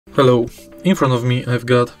Hello, in front of me I've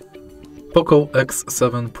got POCO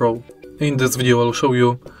X7 Pro. In this video I'll show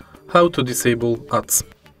you how to disable ads.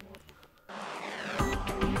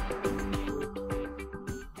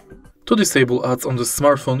 To disable ads on this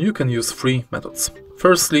smartphone you can use three methods.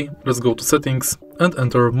 Firstly, let's go to settings and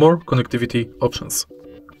enter more connectivity options.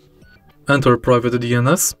 Enter private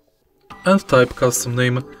DNS and type custom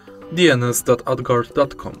name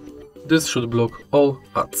dns.adguard.com. This should block all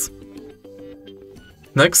ads.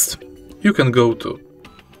 Next, you can go to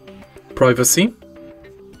Privacy,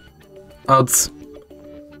 Ads,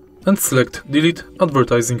 and select Delete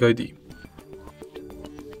Advertising ID.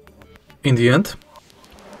 In the end,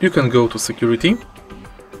 you can go to Security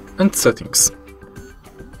and Settings.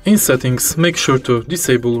 In Settings, make sure to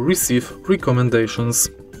disable Receive Recommendations.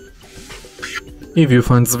 If you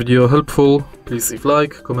find this video helpful, please leave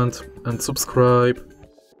like, comment and subscribe.